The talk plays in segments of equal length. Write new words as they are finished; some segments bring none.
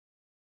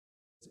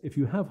If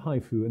you have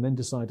HIFU and then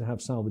decide to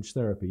have salvage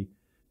therapy,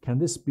 can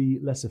this be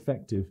less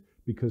effective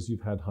because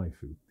you've had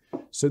HIFU?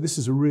 So this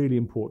is a really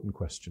important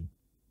question.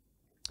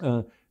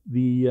 The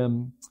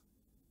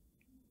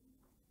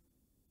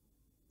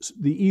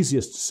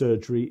easiest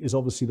surgery is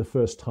obviously the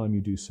first time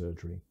you do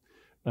surgery.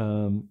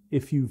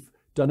 If you've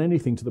done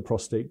anything to the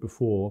prostate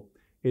before,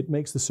 it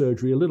makes the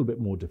surgery a little bit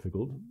more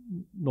difficult,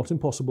 not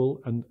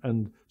impossible,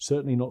 and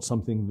certainly not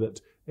something that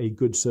a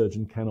good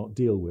surgeon cannot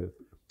deal with.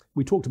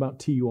 We talked about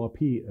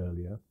TURP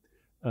earlier.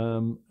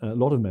 A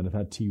lot of men have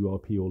had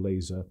TURP or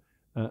laser,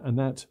 and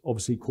that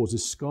obviously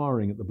causes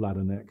scarring at the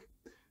bladder neck.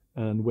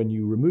 And when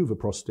you remove a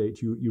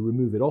prostate, you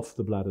remove it off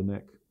the bladder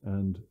neck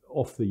and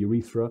off the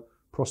urethra.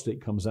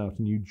 Prostate comes out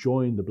and you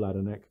join the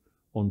bladder neck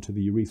onto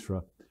the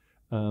urethra.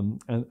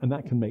 And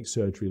that can make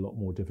surgery a lot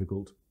more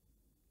difficult.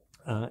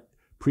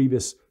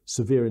 Previous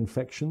severe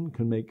infection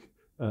can make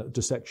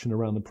dissection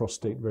around the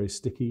prostate very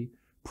sticky.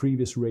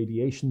 Previous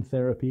radiation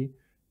therapy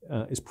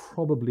is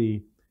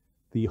probably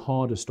the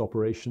hardest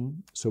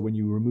operation. So when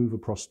you remove a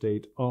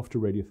prostate after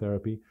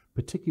radiotherapy,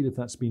 particularly if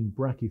that's been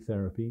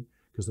brachytherapy,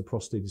 because the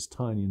prostate is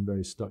tiny and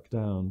very stuck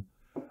down,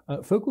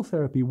 focal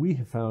therapy we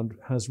have found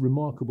has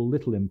remarkable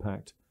little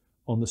impact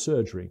on the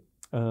surgery.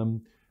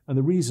 And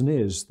the reason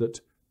is that,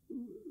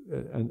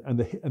 and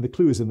the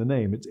clue is in the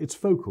name, it's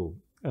focal.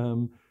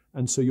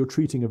 And so you're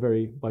treating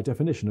by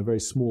definition, a very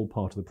small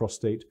part of the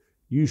prostate,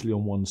 usually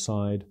on one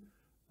side.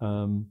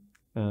 And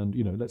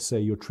let's say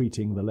you're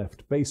treating the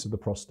left base of the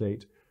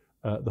prostate,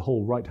 the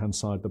whole right-hand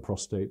side of the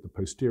prostate, the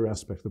posterior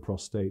aspect of the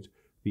prostate,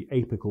 the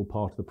apical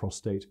part of the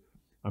prostate.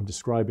 I'm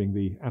describing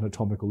the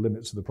anatomical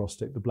limits of the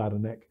prostate, the bladder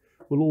neck,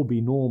 will all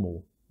be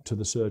normal to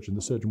the surgeon.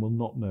 The surgeon will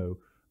not know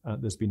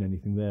there's been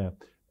anything there.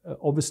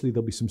 Obviously,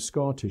 there'll be some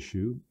scar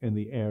tissue in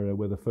the area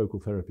where the focal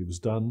therapy was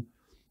done.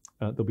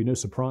 There'll be no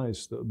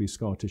surprise that there'll be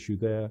scar tissue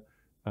there.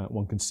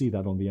 One can see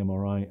that on the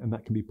MRI, and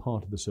that can be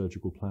part of the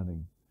surgical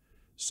planning.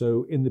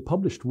 So in the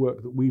published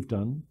work that we've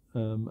done,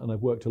 and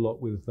I've worked a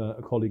lot with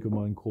a colleague of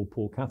mine called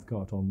Paul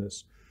Cathcart on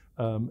this,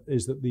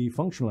 is that the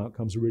functional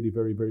outcomes are really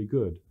very, very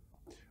good.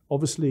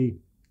 Obviously,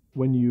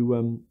 when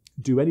you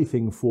do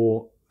anything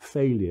for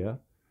failure,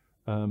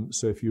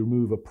 so if you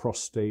remove a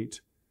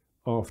prostate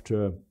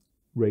after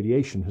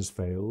radiation has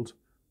failed,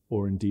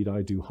 or indeed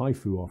I do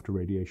HIFU after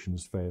radiation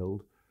has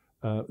failed,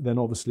 then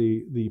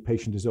obviously the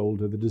patient is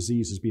older, the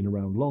disease has been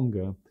around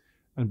longer,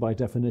 and by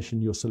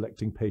definition you're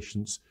selecting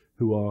patients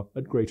who are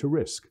at greater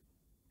risk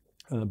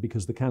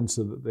because the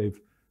cancer that they've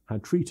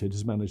had treated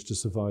has managed to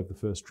survive the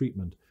first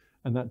treatment.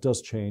 And that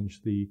does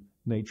change the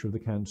nature of the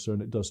cancer,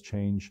 and it does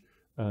change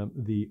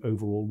the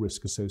overall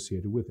risk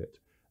associated with it.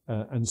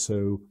 And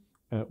so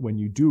when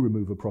you do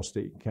remove a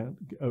prostate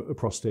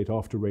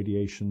after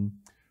radiation,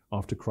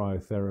 after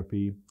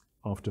cryotherapy,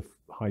 after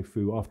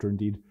HIFU, after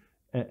indeed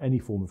any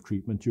form of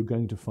treatment, you're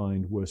going to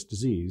find worse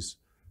disease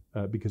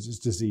because it's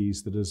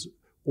disease that has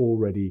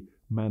already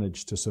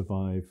managed to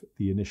survive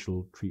the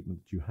initial treatment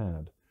that you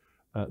had.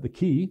 The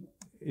key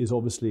is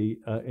obviously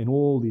in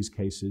all these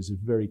cases is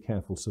very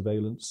careful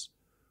surveillance.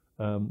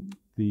 One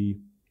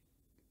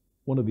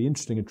of the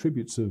interesting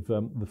attributes of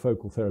the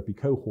focal therapy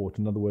cohort,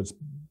 in other words,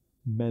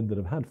 men that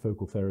have had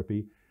focal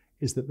therapy,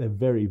 is that they're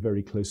very,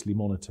 very closely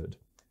monitored.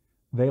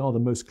 They are the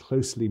most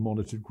closely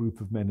monitored group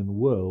of men in the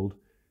world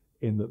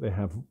in that they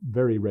have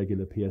very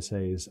regular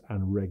PSAs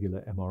and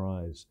regular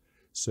MRIs.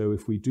 So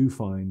if we do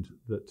find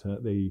that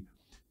they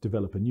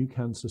develop a new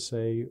cancer,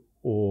 say,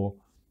 or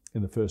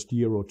in the first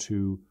year or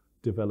two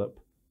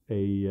develop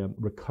a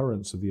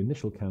recurrence of the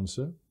initial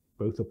cancer,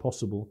 both are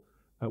possible,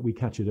 we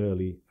catch it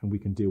early and we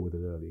can deal with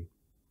it early.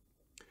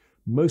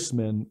 Most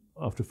men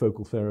after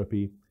focal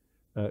therapy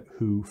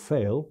who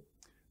fail,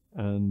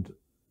 and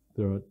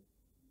there are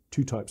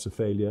two types of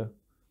failure.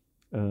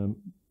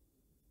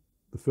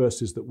 The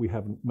first is that we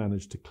haven't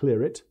managed to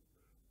clear it,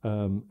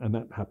 and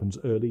that happens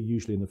early,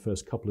 usually in the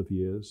first couple of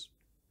years,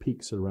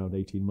 peaks at around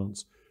 18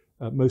 months.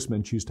 Most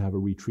men choose to have a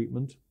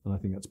retreatment, and I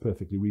think that's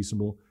perfectly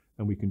reasonable,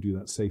 and we can do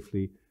that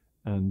safely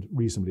and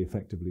reasonably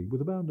effectively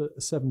with about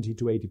a 70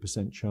 to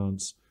 80%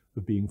 chance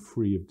of being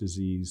free of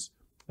disease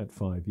at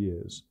 5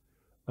 years.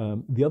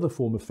 The other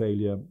form of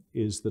failure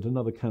is that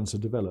another cancer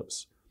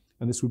develops,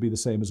 and this would be the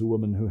same as a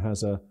woman who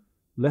has a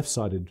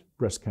left-sided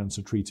breast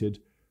cancer treated.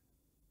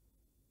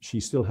 She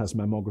still has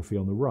mammography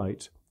on the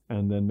right,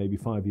 and then maybe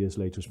 5 years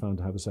later is found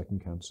to have a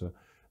second cancer.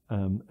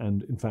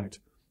 And in fact,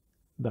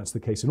 that's the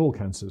case in all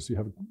cancers.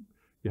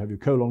 You have your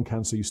colon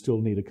cancer, you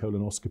still need a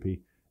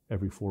colonoscopy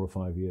every 4 or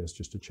 5 years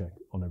just to check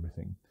on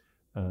everything.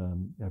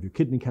 You have your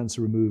kidney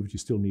cancer removed, you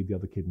still need the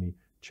other kidney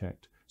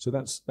checked. So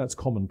that's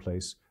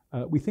commonplace.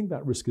 We think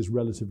that risk is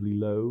relatively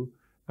low,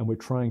 and we're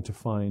trying to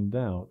find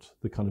out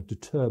the kind of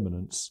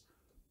determinants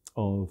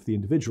of the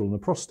individual and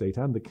the prostate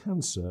and the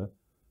cancer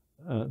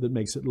that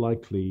makes it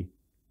likely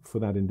for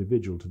that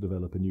individual to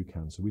develop a new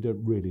cancer. We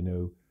don't really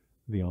know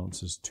the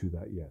answers to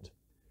that yet.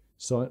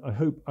 So I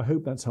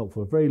hope that's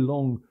helpful. A very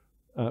long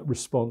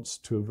response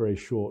to a very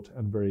short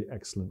and very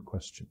excellent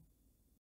question.